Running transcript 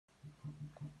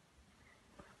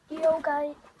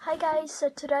Hi guys, so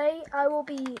today I will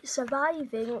be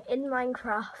surviving in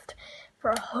Minecraft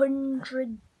for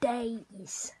 100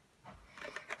 days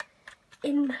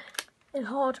in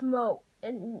hard mode,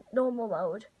 in normal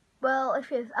mode. Well,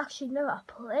 if you've actually never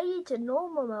played in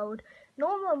normal mode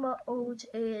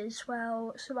is,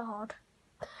 well, super hard.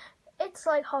 It's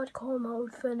like hardcore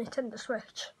mode for Nintendo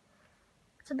Switch.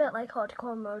 It's a bit like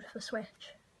hardcore mode for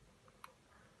Switch.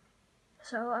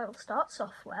 So I will start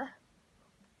software,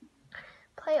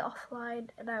 play offline,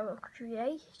 and I will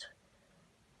create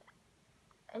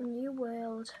a new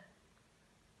world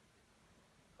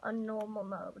on normal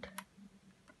mode.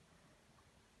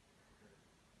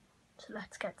 So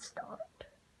let's get started.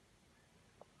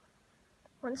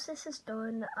 Once this is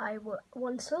done,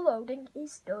 once the loading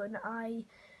is done, I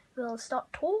will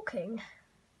start talking,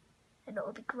 and it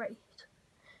will be great.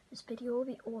 This video will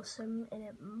be awesome, and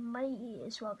it might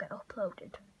as well get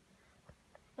uploaded.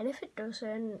 And if it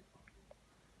doesn't,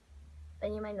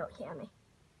 then you might not hear me.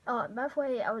 Oh, by the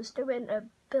way, I was doing a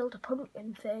build a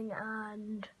pumpkin thing,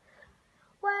 and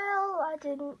well, I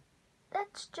didn't.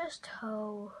 Let's just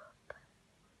hope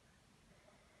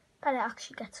that it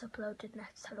actually gets uploaded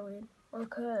next Halloween.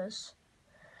 Because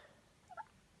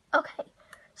okay,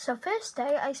 so first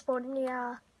day I spawned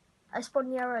near a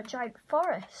giant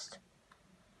forest.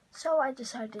 So I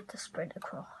decided to sprint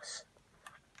across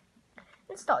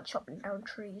and start chopping down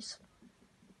trees.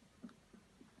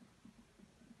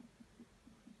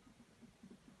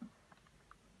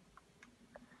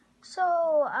 So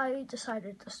I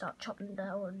decided to start chopping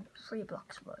down 3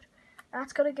 blocks of wood.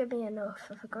 That's gonna give me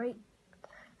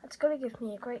That's gonna give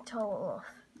me a great total of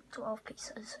 12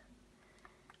 pieces.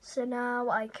 So now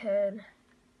I can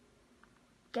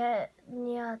get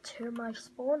near to my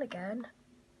spawn again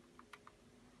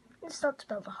and start to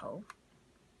build a home.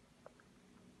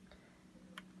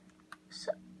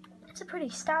 So it's a pretty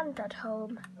standard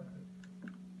home.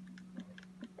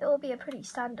 It will be a pretty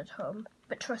standard home,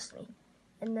 but trust me,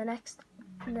 in an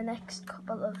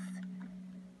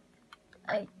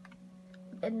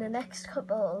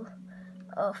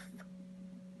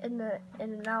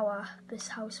hour, this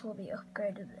house will be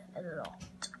upgraded a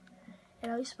lot.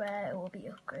 And I swear it will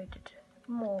be upgraded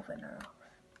more than enough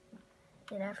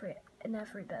in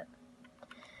every bit.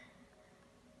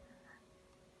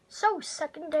 So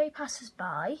second day passes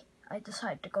by, I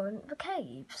decide to go into the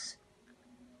caves.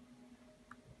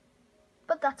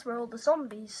 But that's where all the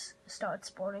zombies started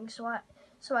spawning, so I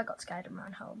got scared and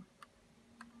ran home.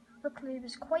 Luckily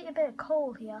there's quite a bit of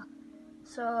coal here,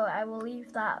 so I will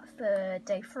leave that for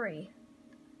day 3.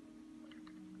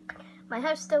 My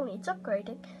house still needs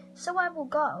upgrading, so I will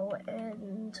go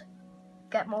and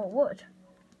get more wood.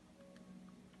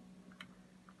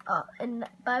 And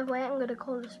by the way, I'm going to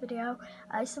call this video,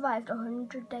 I survived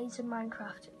 100 days in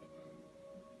Minecraft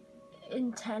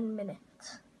in 10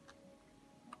 minutes.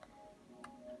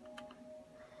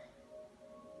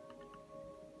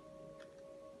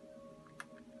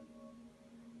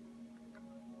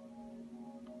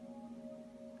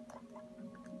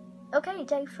 Okay,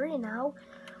 day 3 now.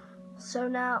 So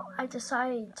now I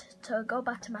decide to go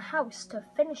back to my house to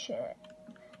finish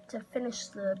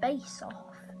the base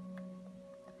off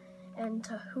and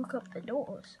to hook up the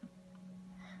doors.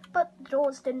 But the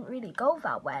doors didn't really go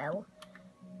that well.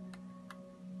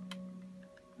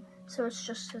 So it's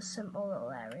just a simple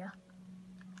little area.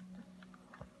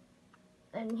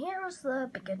 And here is the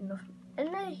beginning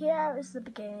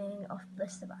of the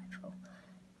survival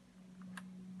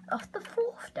of the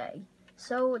 4th day.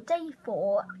 So day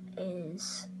 4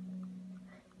 is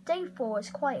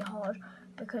quite hard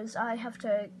because I have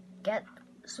to get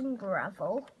some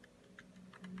gravel.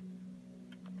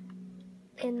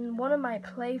 In one of my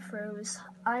playthroughs,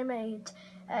 I made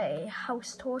a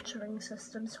house torturing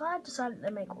system, so I decided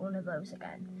to make one of those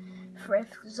again for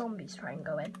if zombies try and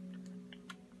go in.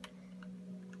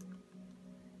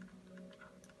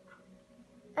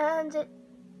 And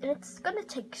it's gonna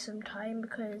take some time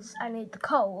because I need the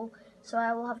coal, so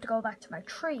I will have to go back to my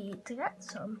tree to get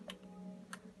some.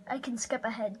 I can skip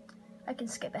ahead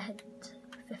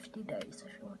 50 days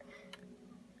if you want.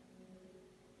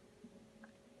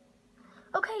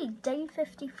 Okay, day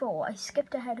 54, I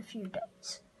skipped ahead a few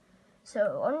days.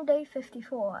 So on day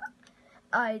 54,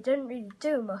 I didn't really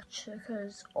do much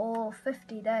because all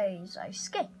 50 days I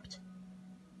skipped.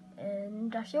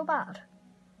 And I feel bad.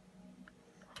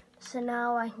 So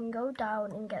now I can go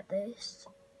down and get this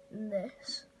and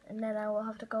this, and then I will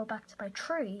have to go back to my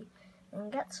tree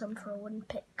and get some for a wooden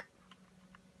pick.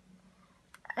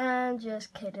 And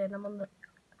just kidding,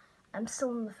 I'm still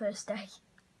on the first day.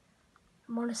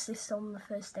 I'm honestly still on the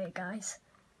first day, guys.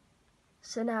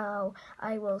 So now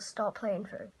I will start playing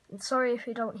through. And sorry if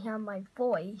you don't hear my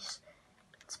voice,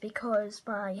 it's because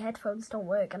my headphones don't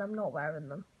work and I'm not wearing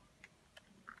them.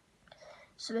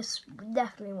 So this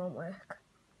definitely won't work.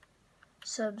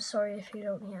 So I'm sorry if you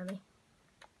don't hear me.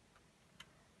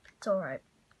 It's alright.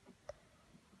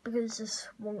 Because this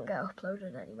won't get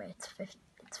uploaded anyway. It's 50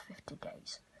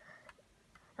 days.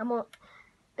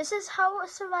 This is how to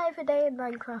survive a day in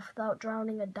Minecraft without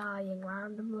drowning or dying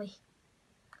randomly.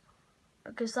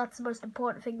 Because that's the most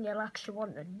important thing you'll actually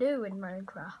want to do in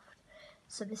Minecraft.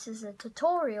 So this is a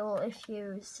tutorial if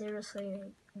you seriously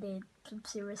need some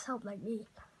serious help like me.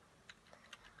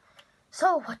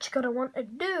 So what you're going to want to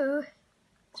do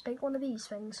is make one of these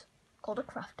things called a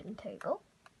crafting table.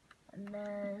 And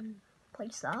then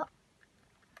place that.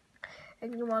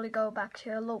 And you want to go back to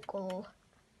your local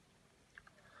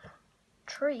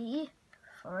tree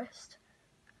forest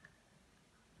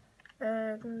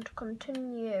and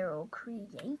continue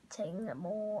creating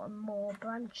more and more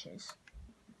branches.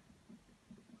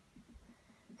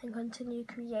 And continue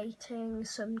creating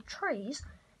some trees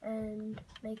and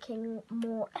making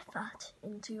more effort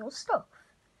into your stuff.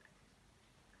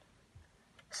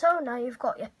 So now you've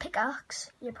got your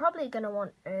pickaxe, you're probably going to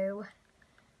want to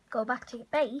go back to your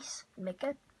base and make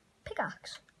a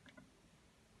pickaxe.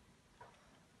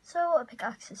 So a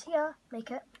pickaxe is here,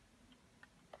 make it.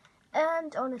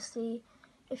 And honestly,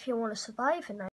 if you want to survive in